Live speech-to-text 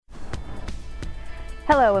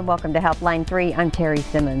Hello and welcome to Helpline 3. I'm Terry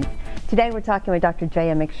Simmons. Today we're talking with Dr.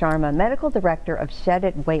 Jaya McSharma, Medical Director of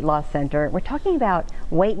ShedIt Weight Loss Center. We're talking about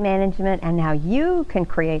weight management and how you can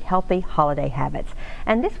create healthy holiday habits.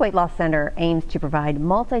 And this weight loss center aims to provide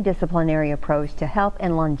multidisciplinary approach to health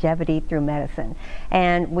and longevity through medicine.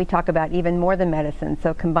 And we talk about even more than medicine.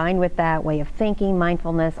 So combined with that way of thinking,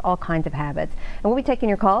 mindfulness, all kinds of habits. And we'll be taking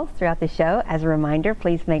your calls throughout the show. As a reminder,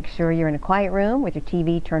 please make sure you're in a quiet room with your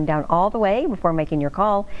TV turned down all the way before making your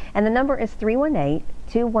call. And the number is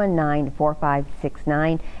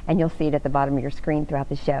 318-219-4569, and you'll see it at the bottom of your screen throughout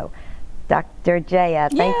the show. Dr. Jaya,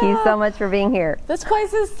 thank you so much for being here. This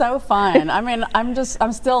place is so fun. I mean, I'm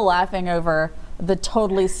still laughing over the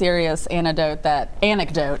totally serious anecdote that I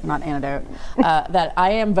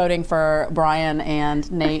am voting for Brian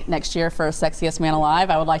and Nate next year for Sexiest Man Alive.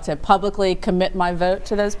 I would like to publicly commit my vote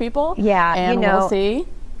to those people. Yeah, and we'll see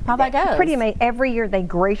how that goes. Pretty amazing. Every year they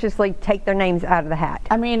graciously take their names out of the hat.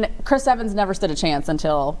 I mean, Chris Evans never stood a chance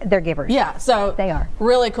until they're givers. Yeah, so they are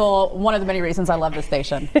really cool. One of the many reasons I love this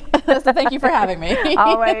station. So thank you for having me.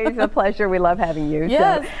 Always a pleasure. We love having you.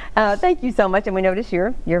 Yes. So, thank you so much. And we noticed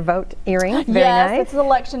your vote earrings. Very nice. Yes, it's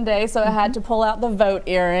election day, so I had to pull out the vote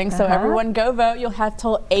earrings. So everyone go vote. You'll have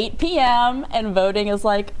till 8 p.m. and voting is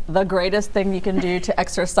like the greatest thing you can do to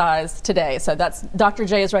exercise today. So that's Dr.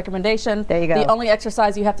 J's recommendation. There you go. The only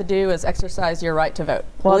exercise you have to do is exercise your right to vote.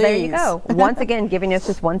 Well, there you go. Once again, giving us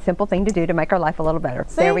this one simple thing to do to make our life a little better.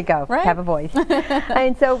 See? There we go. Right? Have a voice.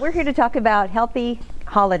 And so we're here to talk about healthy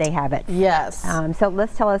holiday habits. Yes. So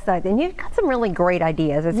let's tell us that. And you've got some really great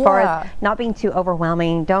ideas as far as not being too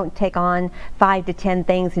overwhelming. Don't take on 5 to 10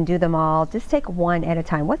 things and do them all. Just take one at a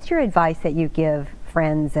time. What's your advice that you give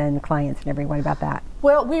friends and clients and everyone about that?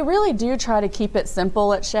 Well, we really do try to keep it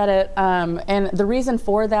simple at ShedIt, and the reason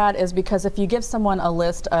for that is because if you give someone a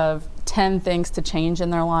list of 10 things to change in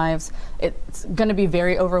their lives, it's going to be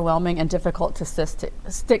very overwhelming and difficult to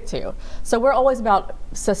stick to. So we're always about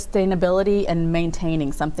sustainability and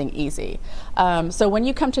maintaining something easy. So when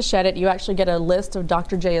you come to ShedIt, you actually get a list of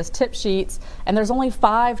Dr. Jaya's tip sheets, and there's only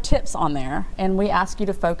 5 tips on there, and we ask you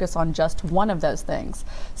to focus on just one of those things.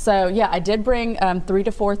 So yeah, I did bring 3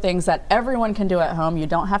 to 4 things that everyone can do at home. You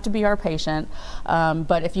don't have to be our patient,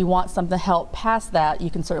 but if you want something to help past that, you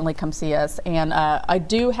can certainly come see us. And I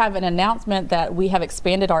do have an announcement that we have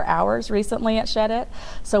expanded our hours recently at ShedIt.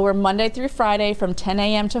 So we're Monday through Friday from 10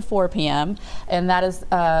 a.m. to 4 p.m. And that is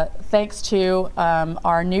thanks to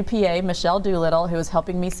our new PA, Michelle Doolittle, who is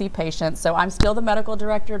helping me see patients. So I'm still the medical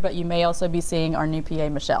director, but you may also be seeing our new PA,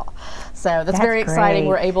 Michelle. So that's very exciting.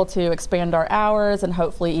 We're able to expand our hours and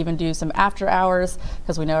hopefully even do some after hours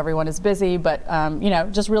because we know everyone is busy, but you know,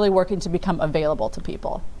 just really working to become available to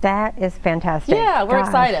people. That is fantastic. Yeah, we're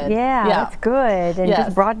excited. Yeah, that's good. And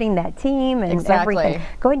just broadening that team and everything.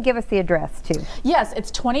 Go ahead and give us the address too. Yes,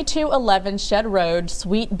 it's 2211 Shed Road,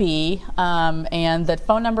 Suite B, and the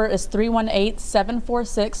phone number is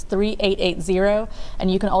 318-746-3880,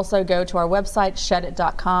 and you can also go to our website,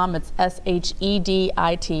 ShedIt.com. It's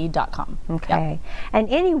ShedIt.com. Okay. Yep. And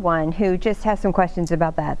anyone who just has some questions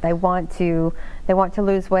about that, they want to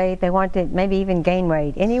lose weight, they want to maybe even gain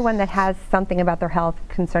weight, anyone that has something about their health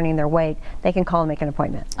concerning their weight, they can call and make an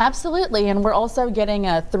appointment. Absolutely, and we're also getting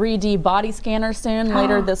a 3D body scanner soon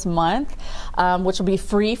later this month, which will be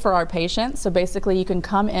free for our patients. So basically you can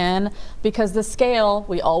come in because the scale,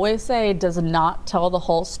 we always say, does not tell the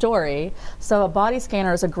whole story. So a body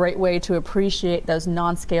scanner is a great way to appreciate those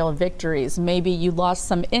non-scale victories. Maybe you lost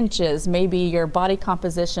some inches, maybe your body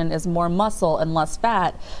composition is more muscle and less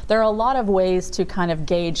fat. There are a lot of ways to kind of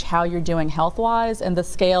gauge how you're doing health-wise, and the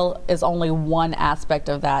scale is only one aspect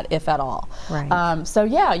of that, if at all. Right. So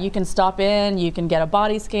yeah, you can stop in, you can get a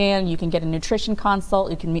body scan, you can get a nutrition consult,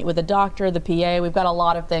 you can meet with a doctor, the PA. We've got a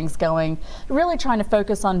lot of things going. Really trying to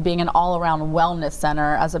focus on being an all-around wellness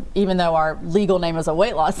center, even though our legal name is a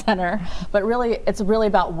weight loss center, but really it's really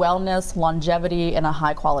about wellness, longevity, and a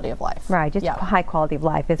high quality of life. Right, just high quality of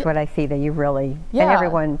life is what I see that you really, and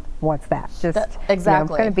everyone wants that. Just exactly. You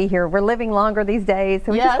know, going to be here. We're living longer these days,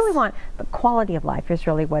 so we just really want the quality of life is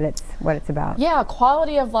really what it's about. Yeah,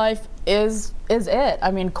 quality of life is it.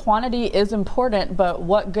 I mean, quantity is important, but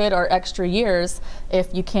what good are extra years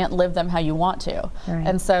if you can't live them how you want to? Right.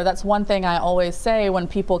 And so that's one thing I always say when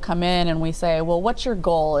people come in and we say, well, what's your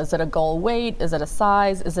goal? Is it a goal weight? Is it a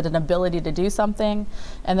size? Is it an ability to do something?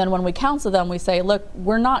 And then when we counsel them, we say, look,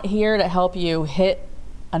 we're not here to help you hit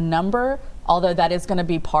a number, although that is going to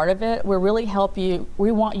be part of it. We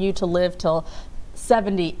want you to live till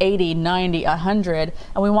 70, 80, 90, 100,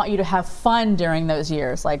 and we want you to have fun during those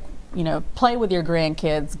years. Like, you know, play with your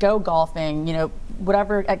grandkids, go golfing, you know,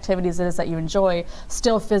 whatever activities it is that you enjoy,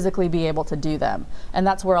 still physically be able to do them. And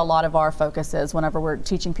that's where a lot of our focus is whenever we're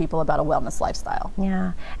teaching people about a wellness lifestyle.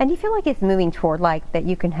 Yeah. And do you feel like it's moving toward like that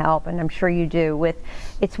you can help, and I'm sure you do, with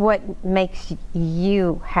it's what makes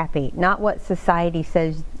you happy, not what society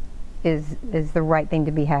says is the right thing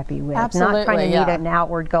to be happy with. Absolutely, not trying to yeah. meet an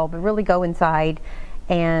outward goal, but really go inside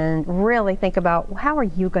and really think about how are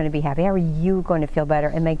you going to be happy? How are you going to feel better,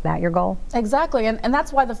 and make that your goal? Exactly, and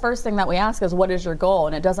that's why the first thing that we ask is, what is your goal?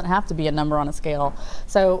 And it doesn't have to be a number on a scale.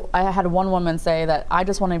 So I had one woman say that I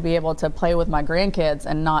just want to be able to play with my grandkids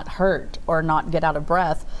and not hurt or not get out of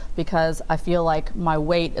breath because I feel like my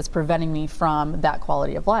weight is preventing me from that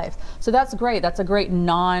quality of life. So that's great. That's a great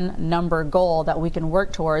non-number goal that we can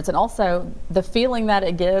work towards. And also the feeling that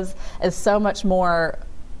it gives is so much more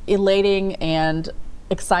elating and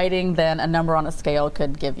exciting than a number on a scale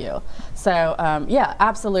could give you. So yeah,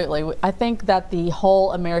 absolutely. I think that the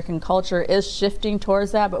whole American culture is shifting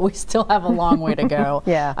towards that, but we still have a long way to go.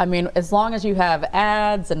 Yeah. I mean, as long as you have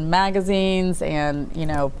ads and magazines and, you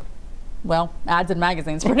know, well, ads and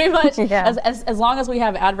magazines pretty much. Yeah. As long as we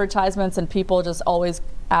have advertisements and people just always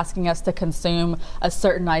asking us to consume a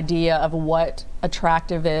certain idea of what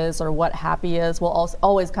attractive is or what happy is, we'll also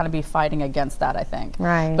always kind of be fighting against that, I think.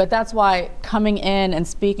 Right. But that's why coming in and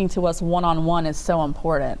speaking to us one-on-one is so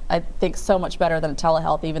important. I think so much better than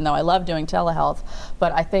telehealth, even though I love doing telehealth.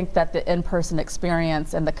 But I think that the in-person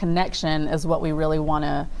experience and the connection is what we really want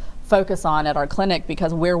to focus on at our clinic,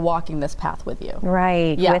 because we're walking this path with you.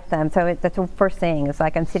 Right, Yeah. with them. So that's the first thing. It's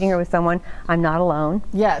like I'm sitting here with someone, I'm not alone.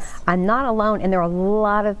 Yes. I'm not alone, and there are a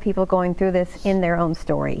lot of people going through this in their own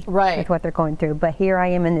story. Right. With what they're going through. But here I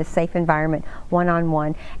am in this safe environment,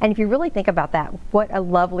 one-on-one. And if you really think about that, what a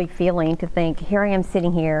lovely feeling to think, here I am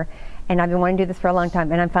sitting here, and I've been wanting to do this for a long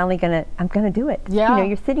time, and I'm finally I'm gonna do it. Yeah. You know,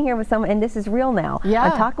 you're sitting here with someone, and this is real now. Yeah.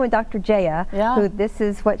 I'm talking with Dr. Jaya, Yeah. who this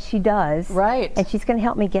is what she does. Right. And she's gonna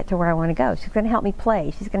help me get to where I wanna go. She's gonna help me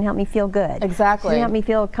play. She's gonna help me feel good. Exactly. She's gonna help me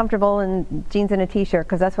feel comfortable in jeans and a t-shirt,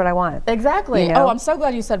 because that's what I want. Exactly. You know? Oh, I'm so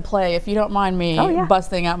glad you said play. If you don't mind me Oh, yeah.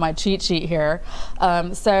 busting out my cheat sheet here.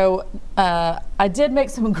 I did make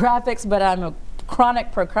some graphics, but I'm a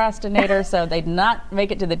chronic procrastinator, so they did not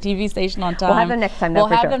make it to the TV station on time. We'll have them next time, though, We'll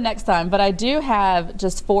for have sure. them next time. But I do have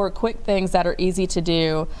just 4 quick things that are easy to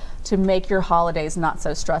do to make your holidays not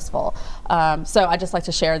so stressful. So I just like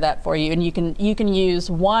to share that for you. And you can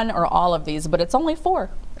use one or all of these, but it's only 4.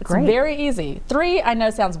 It's Great. very easy. 3 I know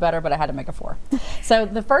sounds better, but I had to make a 4. So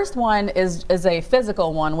the first one is a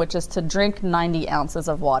physical one, which is to drink 90 ounces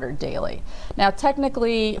of water daily. Now,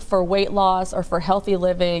 technically, for weight loss or for healthy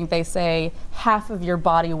living, they say half of your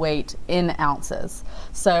body weight in ounces.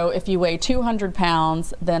 So if you weigh 200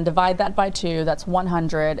 pounds, then divide that by 2, that's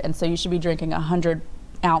 100, and so you should be drinking 100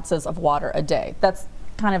 ounces of water a day. That's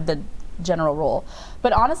kind of the general rule.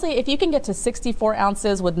 But honestly, if you can get to 64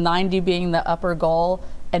 ounces with 90 being the upper goal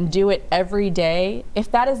and do it every day, if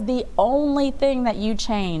that is the only thing that you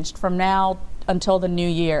changed from now until the new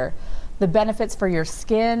year, the benefits for your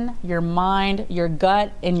skin, your mind, your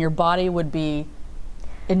gut, and your body would be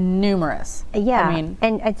innumerous. Yeah, I mean,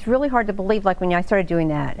 and it's really hard to believe, like when I started doing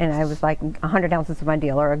that, and I was like 100 ounces was my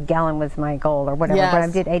deal, or a gallon was my goal, or whatever, but I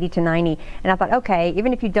Yes. did 80 to 90, and I thought, okay,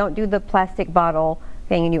 even if you don't do the plastic bottle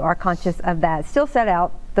thing and you are conscious of that, still set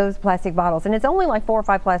out those plastic bottles, and it's only like 4 or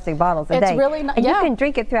 5 plastic bottles a It's day. really not- and yeah. you can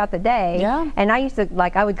drink it throughout the day. Yeah. And I used to,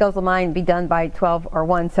 like, I would guzzle mine and be done by 12 or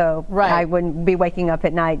 1, so Right. I wouldn't be waking up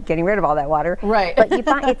at night getting rid of all that water. Right. But you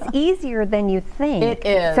find it's easier than you think. It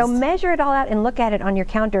is. So measure it all out and look at it on your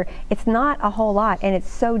counter. It's not a whole lot, and it's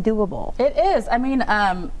so doable. it is. I mean,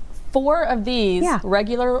 4 of these Yeah.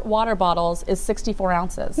 regular water bottles is 64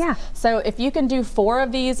 ounces. Yeah. So if you can do 4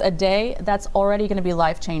 of these a day, that's already going to be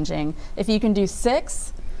life-changing. If you can do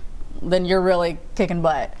 6, then you're really kicking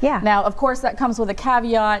butt. Yeah. Now, of course, that comes with a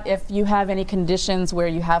caveat. If you have any conditions where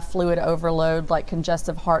you have fluid overload, like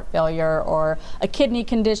congestive heart failure or a kidney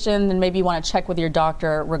condition, then maybe you want to check with your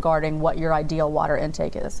doctor regarding what your ideal water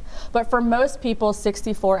intake is. But for most people,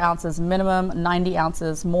 64 ounces minimum, 90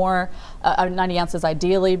 ounces more, 90 ounces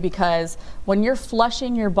ideally, because when you're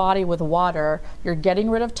flushing your body with water, you're getting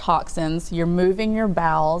rid of toxins, you're moving your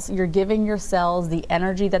bowels, you're giving your cells the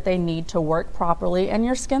energy that they need to work properly, and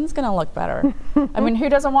your skin's going to look better. I mean, who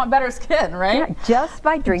doesn't want better skin, right? Yeah, just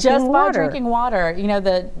by drinking water. Just by drinking water. You know,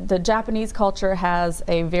 the Japanese culture has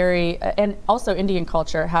a very, and also Indian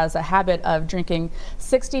culture has a habit of drinking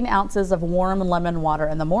 16 ounces of warm lemon water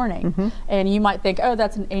in the morning. And you might think, oh,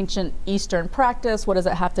 that's an ancient Eastern practice. What does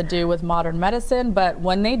it have to do with modern medicine? But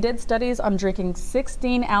when they did studies on drinking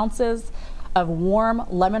 16 ounces of warm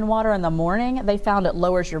lemon water in the morning, they found it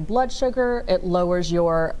lowers your blood sugar, it lowers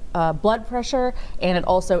your blood pressure, and it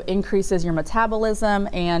also increases your metabolism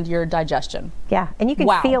and your digestion. Yeah, and you can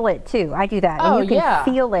feel it too. I do that. Oh, and you can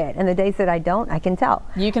feel it. And the days that I don't, I can tell.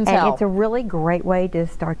 You can tell. And it's a really great way to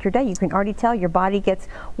start your day. You can already tell your body gets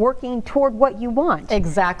working toward what you want.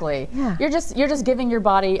 Exactly. Yeah. You're just giving your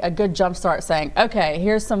body a good jump start, saying, okay,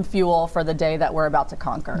 here's some fuel for the day that we're about to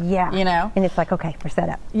conquer. Yeah. You know? And it's like, okay, we're set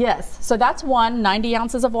up. Yes. So that's one, 90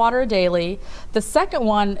 ounces of water daily. The second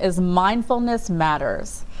one is mindfulness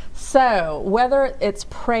matters. So whether it's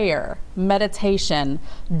prayer, meditation,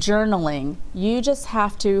 journaling, you just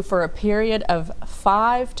have to, for a period of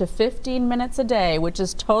 5 to 15 minutes a day, which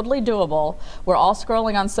is totally doable. We're all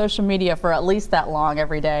scrolling on social media for at least that long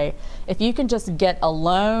every day. If you can just get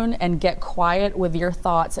alone and get quiet with your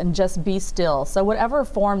thoughts and just be still. So whatever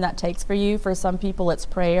form that takes for you, for some people it's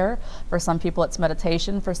prayer, for some people it's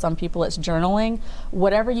meditation, for some people it's journaling.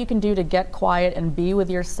 Whatever you can do to get quiet and be with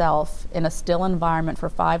yourself in a still environment for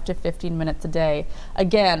 5 to 15 minutes a day.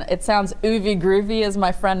 Again, it sounds oovy groovy, as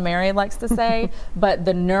my friend Mary likes to say, but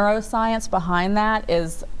the neuroscience behind that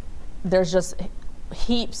is there's just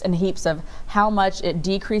heaps and heaps of how much it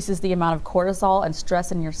decreases the amount of cortisol and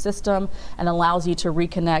stress in your system and allows you to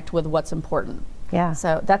reconnect with what's important. Yeah.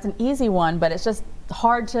 So that's an easy one, but it's just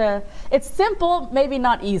hard to, it's simple, maybe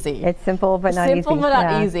not easy. It's simple but not easy. Simple but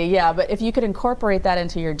not easy, yeah. But if you could incorporate that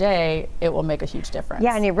into your day, it will make a huge difference.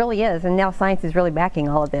 Yeah, and it really is. And now science is really backing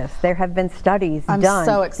all of this. There have been studies done. I'm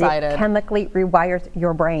so excited. It chemically rewires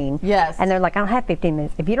your brain. Yes. And they're like, I don't have 15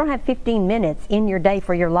 minutes. If you don't have 15 minutes in your day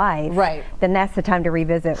for your life, right, then that's the time to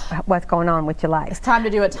revisit what's going on with your life. It's time to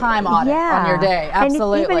do a time audit on your day.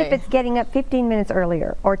 Absolutely. And even if it's getting up 15 minutes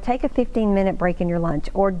earlier, or take a 15-minute break in your lunch,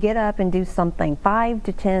 or get up and do something, 5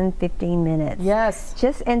 to 10, 15 minutes. Yes.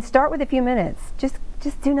 And start with a few minutes. Just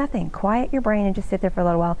do nothing. Quiet your brain and just sit there for a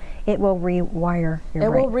little while. It will rewire your brain. It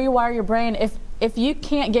will rewire your brain. If you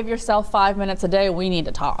can't give yourself 5 minutes a day, we need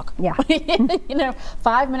to talk. Yeah. You know,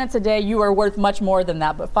 5 minutes a day, you are worth much more than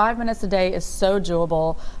that. But 5 minutes a day is so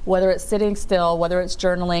doable, whether it's sitting still, whether it's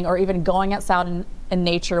journaling, or even going outside in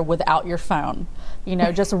nature without your phone. You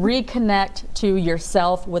know, just reconnect to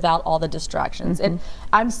yourself without all the distractions. Mm-hmm.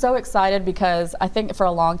 I'm so excited because I think for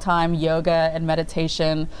a long time, yoga and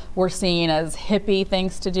meditation were seen as hippie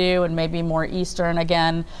things to do and maybe more Eastern.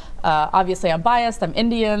 Again, obviously I'm biased, I'm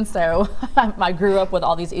Indian, so I grew up with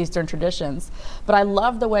all these Eastern traditions. But I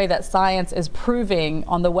love the way that science is proving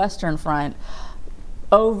on the Western front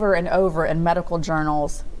over and over in medical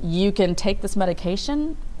journals, you can take this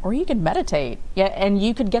medication or you can meditate, and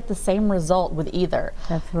you could get the same result with either.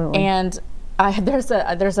 Absolutely. And there's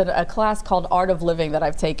a class called Art of Living that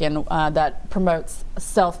I've taken that promotes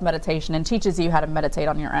self-meditation and teaches you how to meditate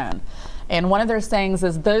on your own. And one of their sayings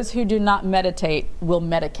is, those who do not meditate will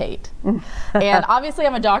medicate. And obviously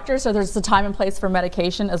I'm a doctor, so there's a time and place for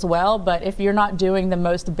medication as well, but if you're not doing the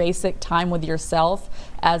most basic time with yourself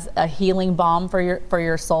as a healing balm for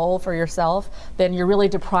your soul, for yourself, then you're really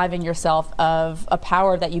depriving yourself of a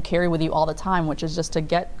power that you carry with you all the time, which is just to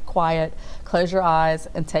get quiet, close your eyes,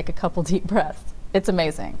 and take a couple deep breaths. It's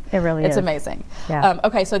amazing. It really is. It's amazing. Yeah.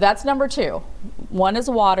 Okay, so that's number 2. 1 is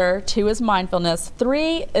water, 2 is mindfulness,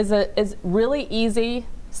 3 is really easy,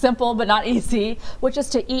 simple but not easy, which is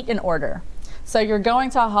to eat in order. So you're going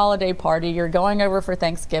to a holiday party, you're going over for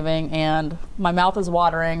Thanksgiving, and my mouth is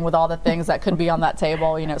watering with all the things that could be on that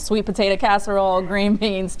table. You know, sweet potato casserole, green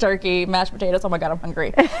beans, turkey, mashed potatoes. Oh my God, I'm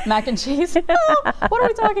hungry. Mac and cheese. What are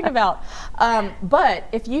we talking about? But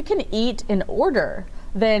if you can eat in order,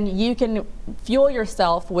 then you can fuel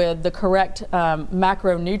yourself with the correct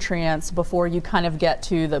macronutrients before you kind of get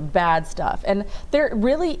to the bad stuff. And there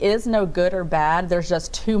really is no good or bad. There's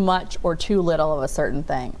just too much or too little of a certain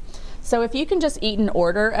thing. So if you can just eat in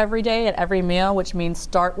order every day at every meal, which means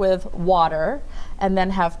start with water and then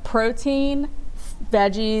have protein,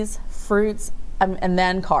 veggies, fruits, and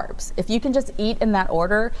then carbs. If you can just eat in that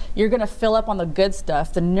order, you're gonna fill up on the good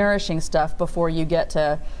stuff, the nourishing stuff, before you get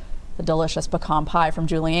to the delicious pecan pie from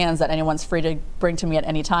Julianne's that anyone's free to bring to me at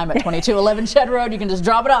any time at 2211 Shed Road. You can just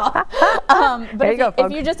drop it off. But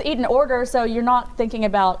if you just eat in order, so you're not thinking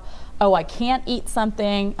about, oh, I can't eat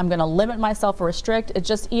something, I'm going to limit myself or restrict. It's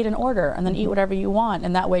just eat in order and then eat whatever you want.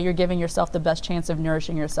 And that way you're giving yourself the best chance of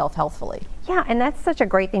nourishing yourself healthfully. Yeah, and that's such a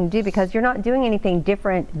great thing to do because you're not doing anything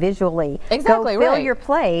different visually. Exactly, Go fill your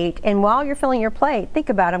plate, and while you're filling your plate, think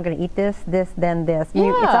about, I'm going to eat this, this, then this.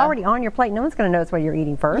 Yeah. It's already on your plate. No one's going to notice what you're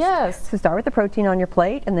eating first. Yes. So start with the protein on your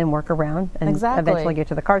plate and then work around and eventually get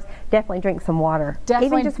to the carbs. Definitely drink some water.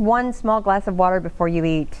 Definitely. Even just one small glass of water before you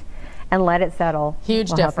eat. and let it settle.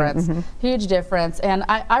 Huge difference. Huge difference. And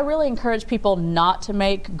I really encourage people not to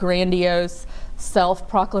make grandiose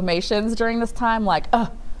self-proclamations during this time, like,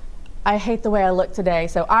 oh, I hate the way I look today,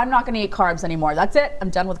 so I'm not going to eat carbs anymore. That's it. I'm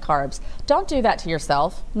done with carbs. Don't do that to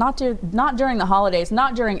yourself. Not during the holidays,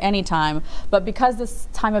 not during any time, but because this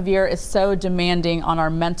time of year is so demanding on our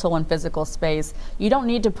mental and physical space, you don't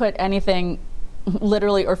need to put anything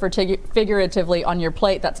literally or figuratively on your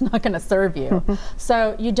plate that's not going to serve you.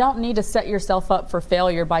 So you don't need to set yourself up for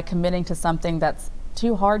failure by committing to something that's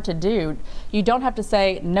too hard to do. You don't have to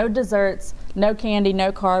say no desserts, no candy,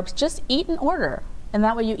 no carbs. Just eat in order. And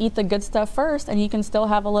that way you eat the good stuff first and you can still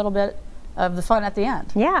have a little bit of the fun at the end.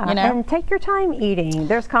 Yeah, you know? And take your time eating.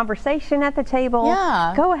 There's conversation at the table.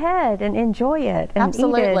 Yeah. Go ahead and enjoy it and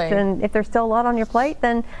Absolutely. eat it. And if there's still a lot on your plate,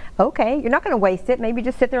 then okay, you're not going to waste it. Maybe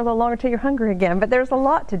just sit there a little longer till you're hungry again. But there's a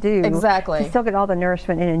lot to do. Exactly. To still get all the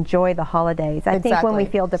nourishment and enjoy the holidays. I think when we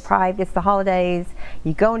feel deprived, it's the holidays.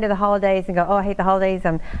 You go into the holidays and go, oh, I hate the holidays.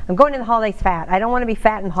 I'm going into the holidays fat. I don't want to be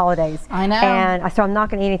fat in the holidays. I know. And so I'm not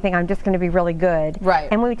going to eat anything. I'm just going to be really good. Right.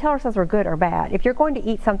 And when we tell ourselves we're good or bad, if you're going to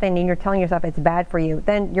eat something and you're telling yourself it's bad for you,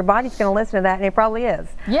 then your body's going to listen to that, and it probably is.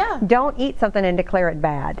 Yeah. Don't eat something and declare it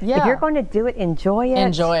bad. Yeah. If you're going to do it, enjoy it.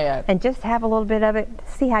 Enjoy it. And just have a little bit of it,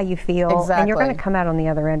 see how you feel. Exactly. And you're going to come out on the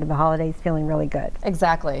other end of the holidays feeling really good.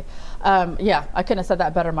 Exactly. Yeah, I couldn't have said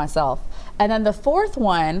that better myself. And then the fourth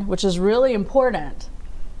one, which is really important,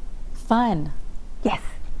 fun. Yes.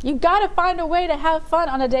 You got to find a way to have fun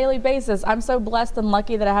on a daily basis. I'm so blessed and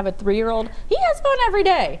lucky that I have a 3-year-old. He has fun every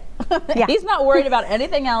day. Yeah. He's not worried about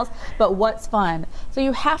anything else but what's fun. So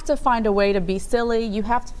you have to find a way to be silly. You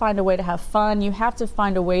have to find a way to have fun. You have to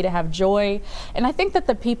find a way to have joy. And I think that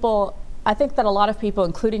a lot of people,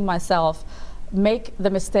 including myself, make the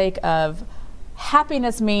mistake of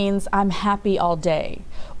happiness means I'm happy all day,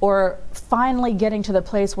 or finally getting to the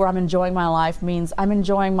place where I'm enjoying my life means I'm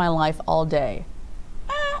enjoying my life all day.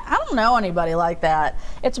 I don't know anybody like that.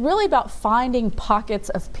 It's really about finding pockets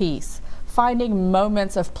of peace, finding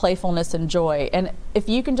moments of playfulness and joy. And if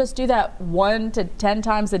you can just do that 1 to 10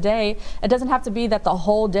 times a day, it doesn't have to be that the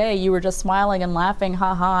whole day you were just smiling and laughing,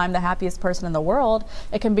 haha, I'm the happiest person in the world.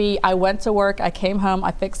 It can be, I went to work, I came home,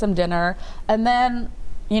 I fixed some dinner, and then,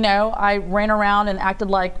 I ran around and acted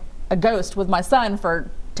like a ghost with my son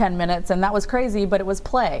for 10 minutes, and that was crazy, but it was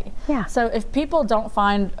play. Yeah. So if people don't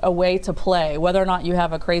find a way to play, whether or not you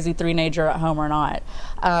have a crazy 3-nager at home or not,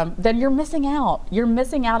 then you're missing out. You're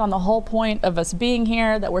missing out on the whole point of us being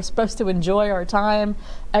here, that we're supposed to enjoy our time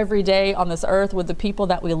every day on this earth with the people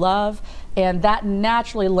that we love. And that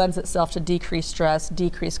naturally lends itself to decreased stress,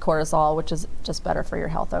 decreased cortisol, which is just better for your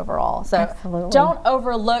health overall. So Absolutely. Don't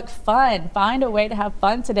overlook fun. Find a way to have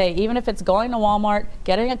fun today, even if it's going to Walmart,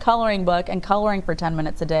 getting a coloring book and coloring for 10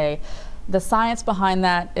 minutes a day. The science behind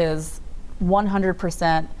that is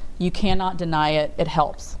 100%. You cannot deny it. It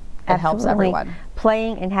helps. It helps everyone.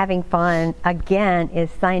 Playing and having fun, again,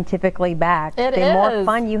 is scientifically backed. It The is. more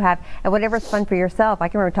fun you have, and whatever's fun for yourself. I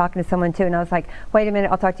can remember talking to someone too, and I was like, wait a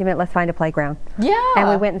minute, I'll talk to you in a minute, let's find a playground. Yeah. And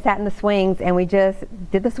we went and sat in the swings, and we just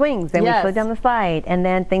did the swings, and we slid down the slide, and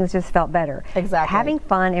then things just felt better. Exactly. Having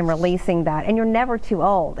fun and releasing that, and you're never too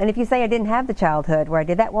old. And if you say I didn't have the childhood where I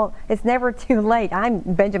did that, well, it's never too late. I'm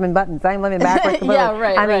Benjamin Buttons. I'm living backwards. Yeah,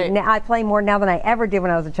 right, I mean, right. I play more now than I ever did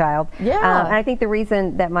when I was a child. Yeah. And I think the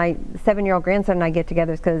reason that my 7-year-old grandson and I get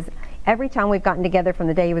together is because every time we've gotten together from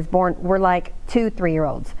the day he was born, we're like 2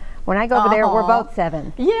 3-year-olds. When I go over there, we're both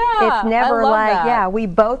 7. Yeah, it's never I love like, that. yeah, we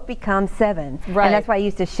both become 7. Right. And that's why I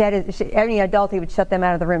used to any adult, he would shut them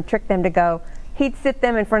out of the room, trick them to go. He'd sit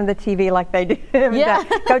them in front of the TV like they do. Yeah.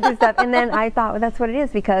 Go do stuff. And then I thought, well, that's what it is,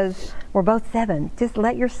 because we're both 7. Just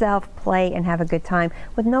let yourself play and have a good time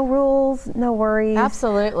with no rules, no worries.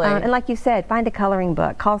 Absolutely. And like you said, find a coloring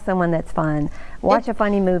book, call someone that's fun, watch a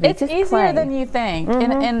funny movie. It's just easier play. than you think.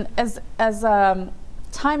 And as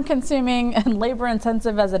time consuming and labor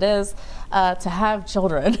intensive as it is to have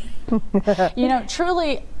children,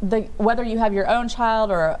 truly, whether you have your own child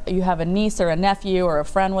or you have a niece or a nephew or a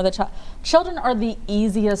friend with a child, children are the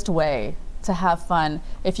easiest way to have fun.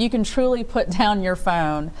 If you can truly put down your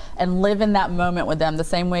phone and live in that moment with them the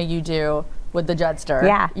same way you do with the Judster.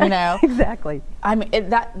 Yeah, exactly. I mean,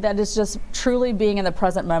 that is just truly being in the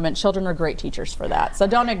present moment. Children are great teachers for that. So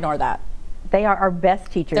don't ignore that. They are our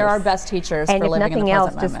best teachers. They're our best teachers and for living in the present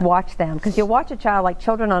moment. And if nothing else, just watch them. Because you'll watch a child, like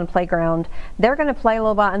children on a playground, they're going to play a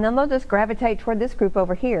little bit, and then they'll just gravitate toward this group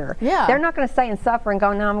over here. Yeah. They're not going to stay and suffer and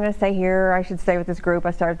go, no, I'm going to stay here. I should stay with this group.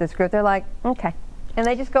 I started this group. They're like, okay. and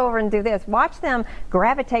they just go over and do this. Watch them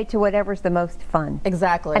gravitate to whatever's the most fun.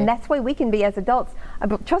 Exactly. And that's the way we can be as adults.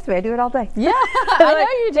 Trust me, I do it all day. Yeah, I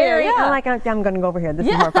know you do. Yeah. I'm like, I'm going to go over here. This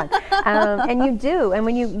is more fun. And you do. And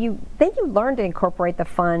when you learn to incorporate the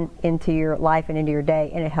fun into your life and into your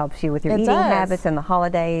day, and it helps you with your eating habits and the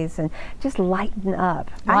holidays, and just lighten up.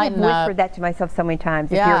 I have whispered that to myself so many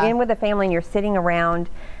times. If you're in with a family and you're sitting around,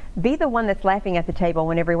 be the one that's laughing at the table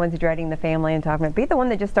when everyone's dreading the family and talking about. Be the one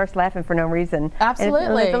that just starts laughing for no reason. Absolutely.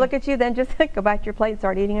 And if they look at you, then just go back to your plate and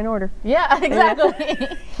start eating in order. Yeah,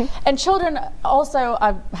 exactly. And children also,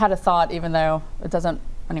 I've had a thought, even though it doesn't,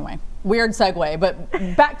 anyway, weird segue,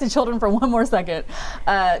 but back to children for one more second.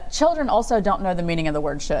 Children also don't know the meaning of the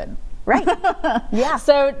word should. Right. Yeah.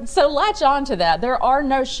 So latch on to that. There are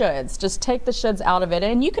no shoulds. Just take the shoulds out of it,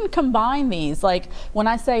 and you can combine these. Like when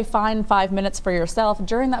I say find 5 minutes for yourself,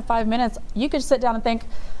 during that 5 minutes, you could sit down and think,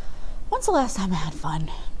 when's the last time I had fun?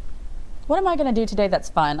 What am I going to do today that's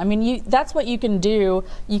fun? I mean, that's what you can do.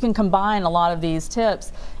 You can combine a lot of these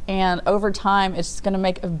tips, and over time, it's going to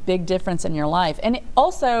make a big difference in your life. And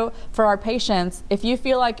also for our patients, if you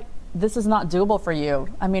feel like this is not doable for you,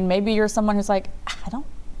 I mean, maybe you're someone who's like, I don't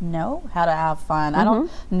know how to have fun. I don't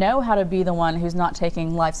know how to be the one who's not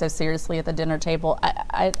taking life so seriously at the dinner table.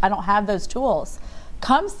 I don't have those tools.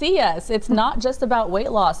 Come see us. It's not just about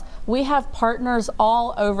weight loss. We have partners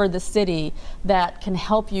all over the city that can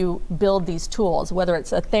help you build these tools, whether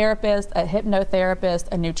it's a therapist, a hypnotherapist,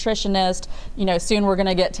 a nutritionist. You know, soon we're going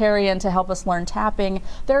to get Terry in to help us learn tapping.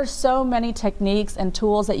 There are so many techniques and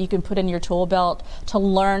tools that you can put in your tool belt to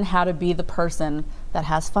learn how to be the person that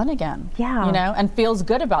has fun again. Yeah. You know, and feels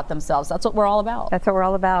good about themselves. That's what we're all about. That's what we're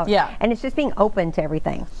all about. Yeah. And it's just being open to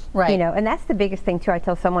everything. Right. You know, and that's the biggest thing too. I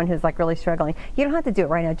tell someone who's like really struggling, you don't have to do it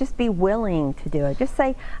right now. Just be willing to do it. Just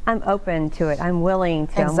say, I'm open to it. I'm willing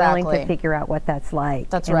to. Exactly. I'm willing to figure out what that's like.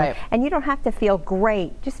 That's right. And you don't have to feel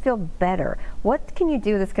great. Just feel better. What can you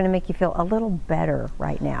do that's going to make you feel a little better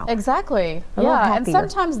right now? Exactly. A little And happier.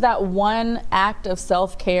 sometimes that one act of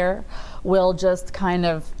self-care will just kind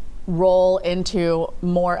of roll into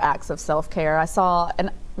more acts of self-care. I saw,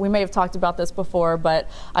 and we may have talked about this before, but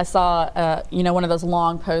I saw, one of those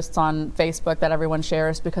long posts on Facebook that everyone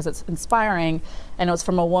shares because it's inspiring, and it was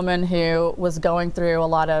from a woman who was going through a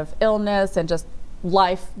lot of illness and just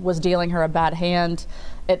life was dealing her a bad hand,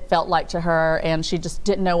 it felt like to her, and she just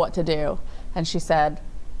didn't know what to do. And she said,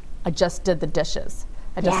 I just did the dishes.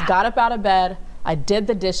 I just got up out of bed, I did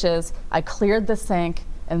the dishes, I cleared the sink,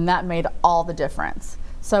 and that made all the difference.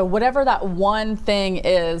 So whatever that one thing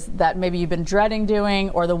is that maybe you've been dreading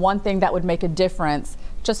doing, or the one thing that would make a difference,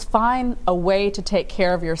 just find a way to take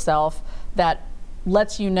care of yourself that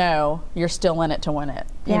lets you know you're still in it to win it.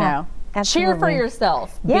 You know? Absolutely. Cheer for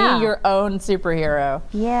yourself. Yeah. Be your own superhero.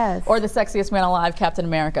 Yes. Or the sexiest man alive, Captain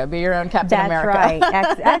America. Be your own Captain That's America. Right.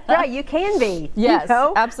 That's right. You can be. Yes, you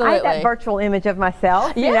know? absolutely. I have that virtual image of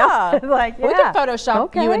myself. Yeah. You know? Like, We could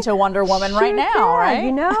Photoshop you into Wonder Woman right now, right?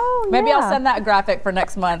 You know? Maybe I'll send that graphic for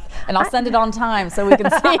next month, and I'll send it on time so we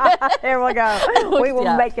can see it. There we go. We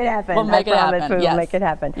will make it happen. We'll make it happen. We will make it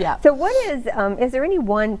happen. Yeah. So what is there any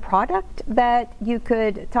one product that you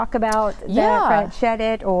could talk about that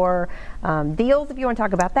ShedIt, or deals, if you want to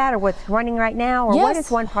talk about that, or what's running right now, or what is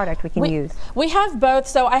one product we can use? We have both.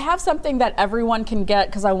 So I have something that everyone can get,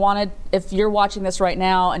 because I wanted, if you're watching this right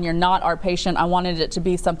now and you're not our patient, I wanted it to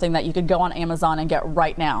be something that you could go on Amazon and get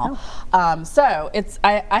right now. So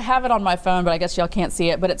I have it on my phone, but I guess y'all can't see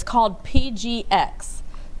it, but it's called PGX.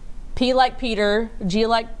 P like Peter, G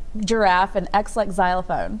like giraffe, and X like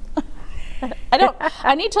xylophone.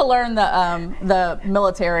 I need to learn the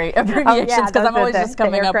military abbreviations, because I'm always just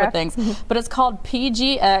coming up with things. But it's called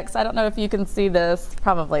PGX. I don't know if you can see this.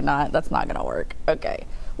 Probably not. That's not going to work. Okay.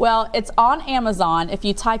 Well, it's on Amazon. If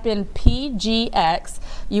you type in PGX,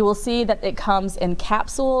 you will see that it comes in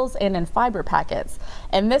capsules and in fiber packets.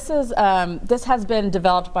 And this has been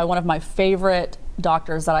developed by one of my favorite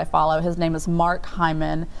doctors that I follow. His name is Mark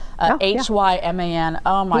Hyman, Hyman.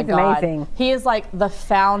 Oh my God. Amazing. He is like the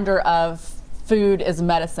founder of Food is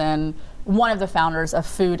Medicine, one of the founders of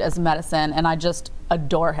Food as Medicine, and I just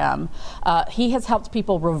adore him. He has helped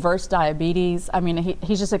people reverse diabetes. I mean,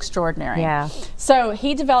 he's just extraordinary. Yeah. So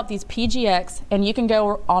he developed these PGX, and you can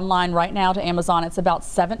go online right now to Amazon. It's about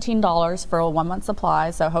 $17 for a 1 month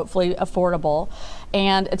supply, so hopefully affordable.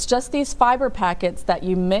 And it's just these fiber packets that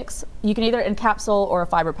you mix. You can either encapsule or a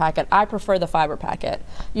fiber packet. I prefer the fiber packet.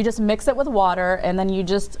 You just mix it with water, and then you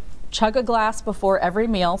just chug a glass before every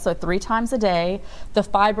meal, so 3 times a day. The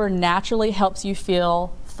fiber naturally helps you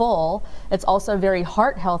feel full. It's also very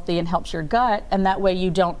heart healthy and helps your gut, and that way you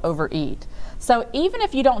don't overeat. So even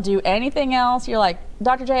if you don't do anything else, you're like,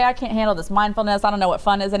 Dr. J, I can't handle this mindfulness. I don't know what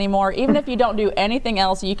fun is anymore. Even if you don't do anything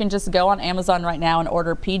else, you can just go on Amazon right now and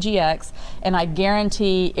order PGX, and I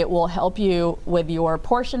guarantee it will help you with your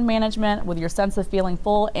portion management, with your sense of feeling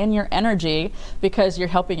full, and your energy, because you're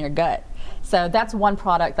helping your gut. So that's one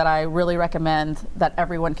product that I really recommend that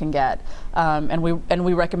everyone can get, and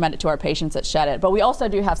we recommend it to our patients at ShedIt. But we also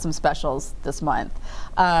do have some specials this month.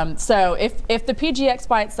 So if the PGX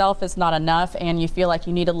by itself is not enough and you feel like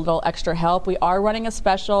you need a little extra help, we are running a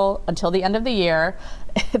special until the end of the year.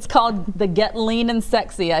 It's called the Get Lean and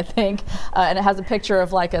Sexy, I think, and it has a picture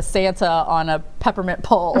of like a Santa on a peppermint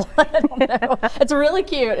pole. I don't know. It's really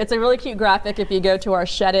cute. It's a really cute graphic if you go to our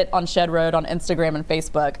ShedIt on Shed Road on Instagram and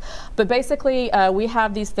Facebook. But basically, we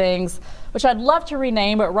have these things, which I'd love to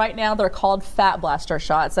rename, but right now they're called Fat Blaster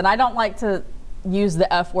shots. And I don't like to use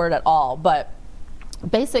the F word at all, but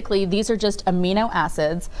basically, these are just amino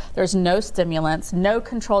acids. There's no stimulants, no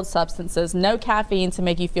controlled substances, no caffeine to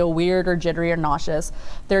make you feel weird or jittery or nauseous.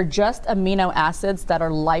 They're just amino acids that are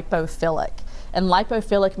lipophilic. And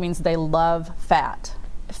lipophilic means they love fat.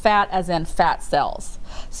 Fat as in fat cells.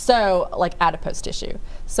 So like adipose tissue.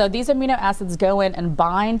 So these amino acids go in and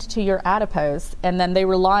bind to your adipose, and then they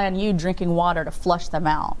rely on you drinking water to flush them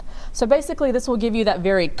out. So basically this will give you that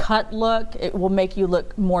very cut look. It will make you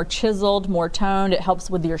look more chiseled, more toned. It helps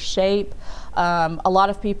with your shape. A lot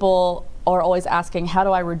of people are always asking, how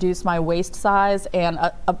do I reduce my waist size? And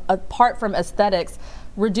apart from aesthetics,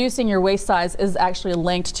 reducing your waist size is actually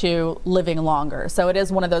linked to living longer. So it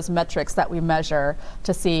is one of those metrics that we measure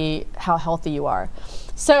to see how healthy you are.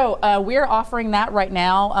 So we're offering that right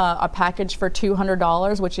now, a package for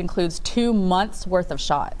 $200, which includes 2 months worth of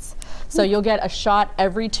shots. So you'll get a shot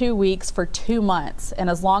every 2 weeks for 2 months. And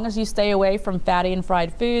as long as you stay away from fatty and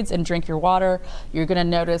fried foods and drink your water, you're gonna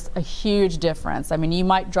notice a huge difference. I mean, you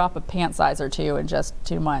might drop a pant size or two in just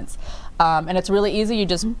 2 months. And it's really easy.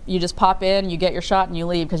 You just pop in, you get your shot, and you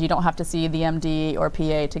leave, because you don't have to see the MD or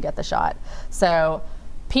PA to get the shot. So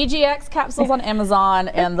PGX capsules on Amazon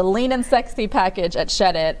and the Lean and Sexy package at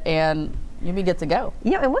ShedIt, and you'll be good to go.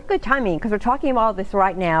 Yeah, and what good timing, because we're talking about all this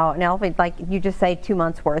right now. Now, like you just say 2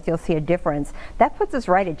 months worth, you'll see a difference. That puts us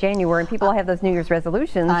right at January, and people have those New Year's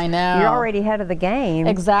resolutions. I know. You're already ahead of the game.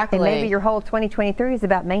 Exactly. And maybe your whole 2023 is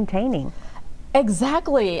about maintaining.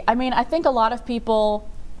 Exactly. I mean, I think a lot of people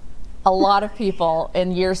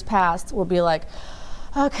in years past will be like,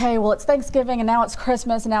 okay, well, it's Thanksgiving and now it's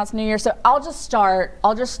Christmas and now it's New Year, so I'll just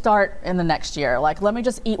start in the next year. Like, let me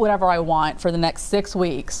just eat whatever I want for the next 6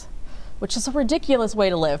 weeks, which is a ridiculous way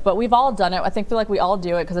to live, but we've all done it. I feel like we all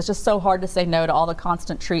do it because it's just so hard to say no to all the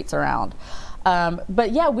constant treats around.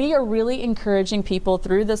 But yeah, we are really encouraging people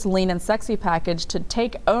through this Lean and Sexy package to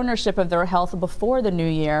take ownership of their health before the new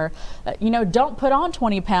year. Don't put on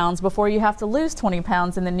 20 pounds before you have to lose 20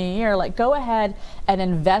 pounds in the new year. Like, go ahead and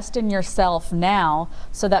invest in yourself now,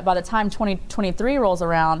 so that by the time 2023 rolls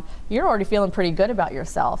around, you're already feeling pretty good about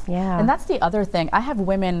yourself. Yeah. And that's the other thing. I have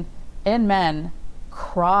women and men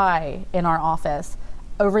cry in our office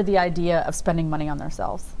over the idea of spending money on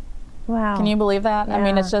themselves. Wow. Can you believe that? Yeah. I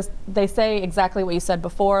mean, it's just, they say exactly what you said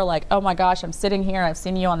before, like, oh my gosh, I'm sitting here, I've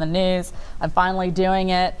seen you on the news, I'm finally doing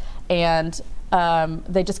it, and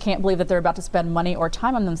they just can't believe that they're about to spend money or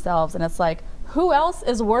time on themselves. And it's like, who else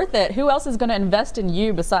is worth it? Who else is going to invest in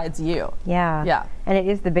you besides you? Yeah. Yeah. And it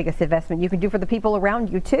is the biggest investment you can do for the people around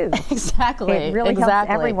you too. Exactly. It really helps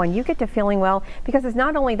everyone. You get to feeling well, because it's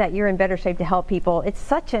not only that you're in better shape to help people, it's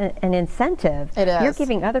such an incentive. It is. You're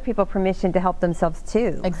giving other people permission to help themselves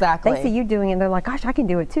too. Exactly. They see you doing it and they're like, gosh, I can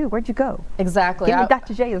do it too. Where'd you go? Exactly. Give me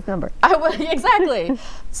Dr. Jaya's number. Exactly.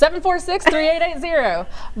 746-3880.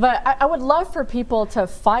 But I would love for people to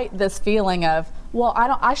fight this feeling of, well,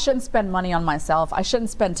 I shouldn't spend money on myself. I shouldn't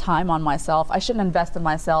spend time on myself. I shouldn't invest in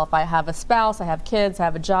myself. I have a spouse, I have kids, I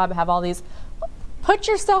have a job, I have all these. Put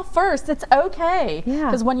yourself first. It's okay. Yeah.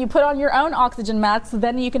 Because when you put on your own oxygen mask,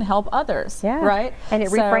 then you can help others. Yeah. Right? And it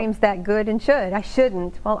reframes that good and should. I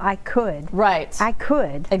shouldn't. Well, I could. Right. I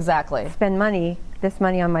could. Exactly. Spend this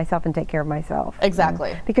money on myself and take care of myself.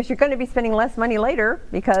 Exactly. Because you're going to be spending less money later,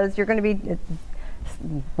 because you're going to be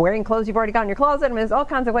wearing clothes you've already got in your closet. I mean, there's all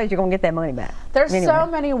kinds of ways you're going to get that money back. There's so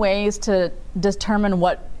many ways to determine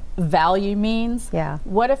what value means. Yeah.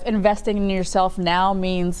 What if investing in yourself now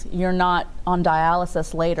means you're not on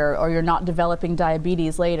dialysis later, or you're not developing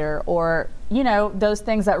diabetes later, or those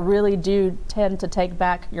things that really do tend to take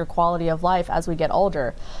back your quality of life as we get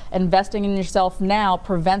older. Investing in yourself now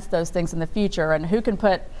prevents those things in the future. And who can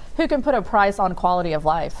put a price on quality of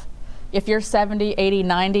life? if you're 70, 80,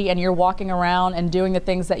 90 and you're walking around and doing the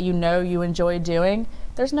things that you know you enjoy doing,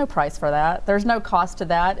 there's no price for that. There's no cost to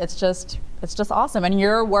that. It's just awesome, and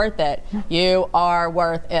you're worth it. You are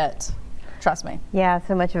worth it. Trust me. Yeah,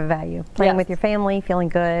 so much of a value. Playing with your family, feeling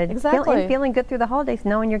good. Exactly. And feeling good through the holidays,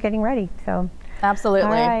 knowing you're getting ready. So. Absolutely.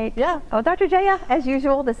 All right. Yeah. Oh, Dr. Jaya, as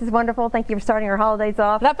usual, this is wonderful. Thank you for starting our holidays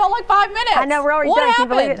off. That felt like 5 minutes. I know, we're already done. Can you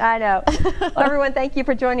believe it? I know. Well, everyone, thank you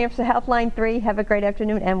for joining us for Healthline 3. Have a great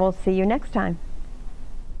afternoon, and we'll see you next time.